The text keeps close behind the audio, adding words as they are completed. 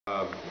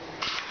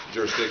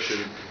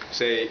jurisdiction,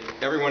 say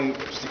everyone,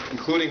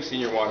 including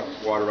senior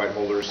water right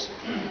holders,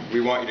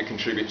 we want you to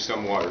contribute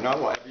some water. Not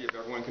a lot. If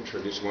everyone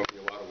contributes, it won't be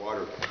a lot of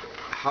water.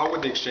 How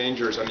would the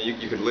exchangers, I mean,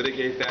 you could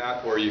litigate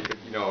that, or you could,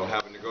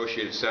 have a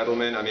negotiated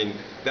settlement. I mean,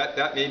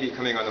 that may be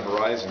coming on the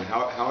horizon.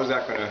 How is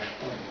that going to...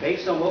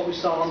 Based on what we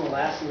saw on the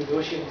last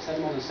negotiated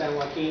settlement in San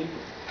Joaquin,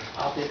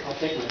 I'll take my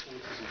chances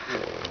in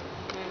court.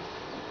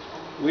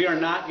 We are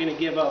not going to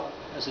give up,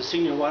 as a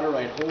senior water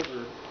right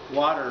holder,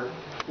 water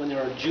when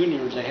there are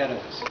juniors ahead of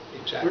us.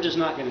 Exactly. We're just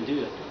not going to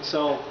do it.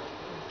 So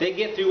they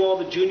get through all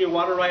the junior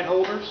water right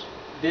holders,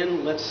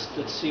 then let's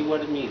see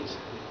what it means.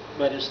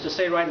 But it's to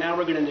say right now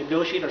we're going to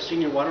negotiate our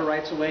senior water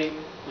rights away,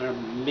 or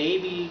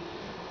maybe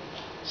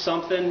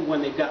something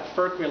when they've got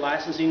FERC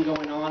relicensing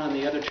going on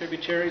the other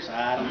tributaries,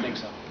 I don't think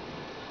so.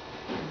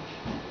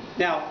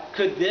 Now,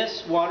 could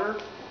this water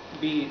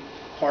be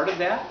part of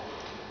that?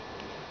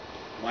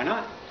 Why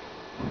not?